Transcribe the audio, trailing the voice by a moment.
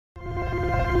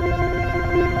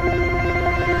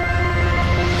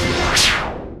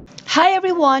Hi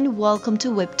everyone, welcome to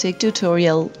Webtech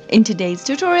Tutorial. In today's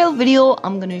tutorial video,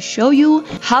 I'm going to show you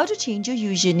how to change your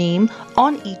username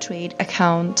on Etrade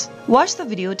account. Watch the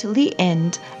video till the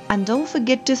end and don't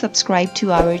forget to subscribe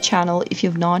to our channel if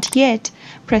you've not yet.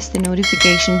 Press the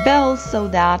notification bell so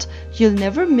that you'll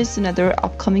never miss another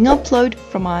upcoming upload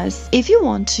from us. If you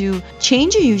want to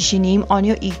change your username on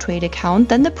your Etrade account,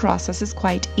 then the process is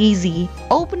quite easy.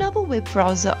 Open up a web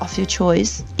browser of your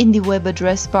choice. In the web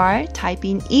address bar, type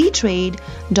in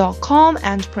etrade.com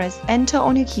and press enter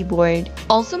on your keyboard.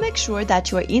 Also make sure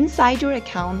that you are inside your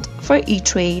account for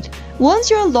Etrade.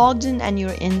 Once you're logged in and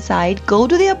you're inside, go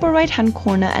to the upper right hand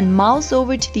corner and mouse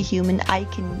over to the human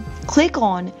icon. Click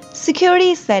on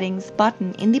Security Settings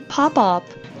button in the pop-up.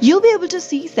 You'll be able to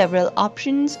see several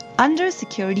options under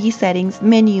Security Settings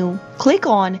menu. Click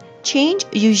on Change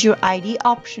User ID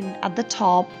option at the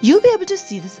top. You'll be able to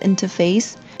see this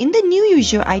interface. In the new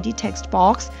user ID text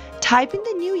box, type in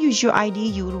the new user ID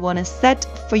you would want to set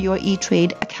for your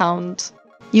Etrade account.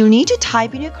 You'll need to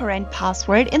type in your current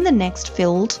password in the next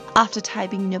field. After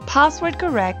typing in your password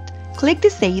correct, click the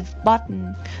Save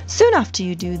button. Soon after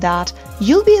you do that,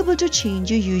 you'll be able to change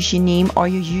your username or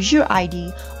your user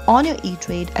ID on your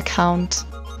Etrade account.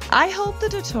 I hope the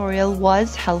tutorial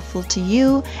was helpful to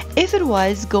you. If it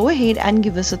was, go ahead and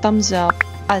give us a thumbs up.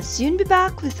 I'll soon be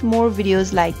back with more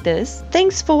videos like this.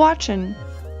 Thanks for watching.